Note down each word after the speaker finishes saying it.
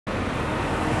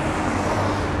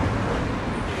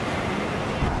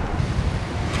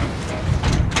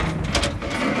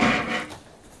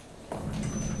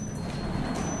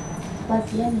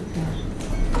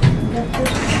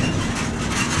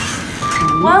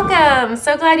Welcome!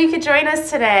 So glad you could join us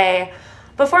today.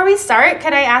 Before we start,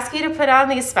 could I ask you to put on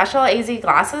these special AZ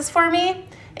glasses for me?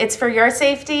 It's for your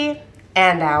safety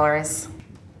and ours.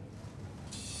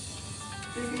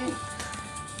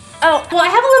 Oh, well, I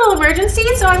have a little emergency,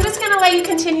 so I'm just gonna let you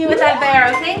continue with that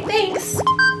there, okay? Thanks.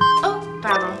 Oh,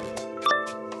 pardon.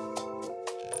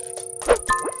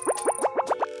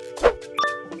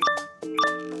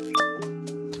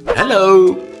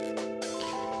 Hello!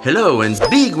 Hello and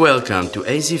big welcome to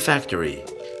AZ Factory.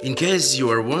 In case you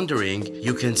are wondering,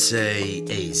 you can say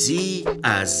AZ,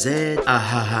 AZ,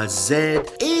 AHZ,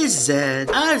 AZ,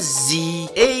 AZ,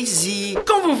 AZ,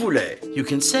 comme vous voulez. You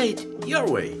can say it your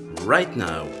way. Right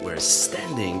now, we're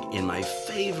standing in my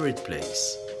favorite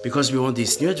place because we want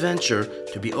this new adventure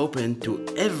to be open to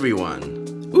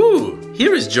everyone. Ooh,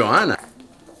 here is Joanna.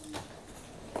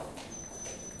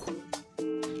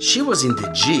 She was in the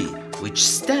G, which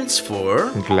stands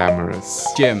for glamorous.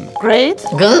 Jim. Great.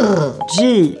 Good.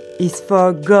 G is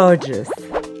for gorgeous.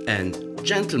 And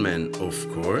gentleman, of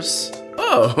course.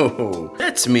 Oh,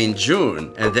 that's mean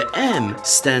June. And the M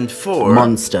stand for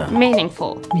Monster.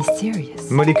 Meaningful.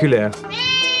 Mysterious. Moléculaire.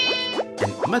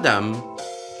 And Madame.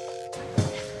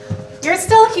 You're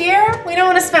still here? We don't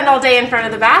want to spend all day in front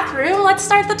of the bathroom. Let's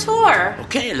start the tour.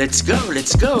 Okay, let's go,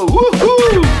 let's go.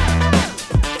 Woohoo!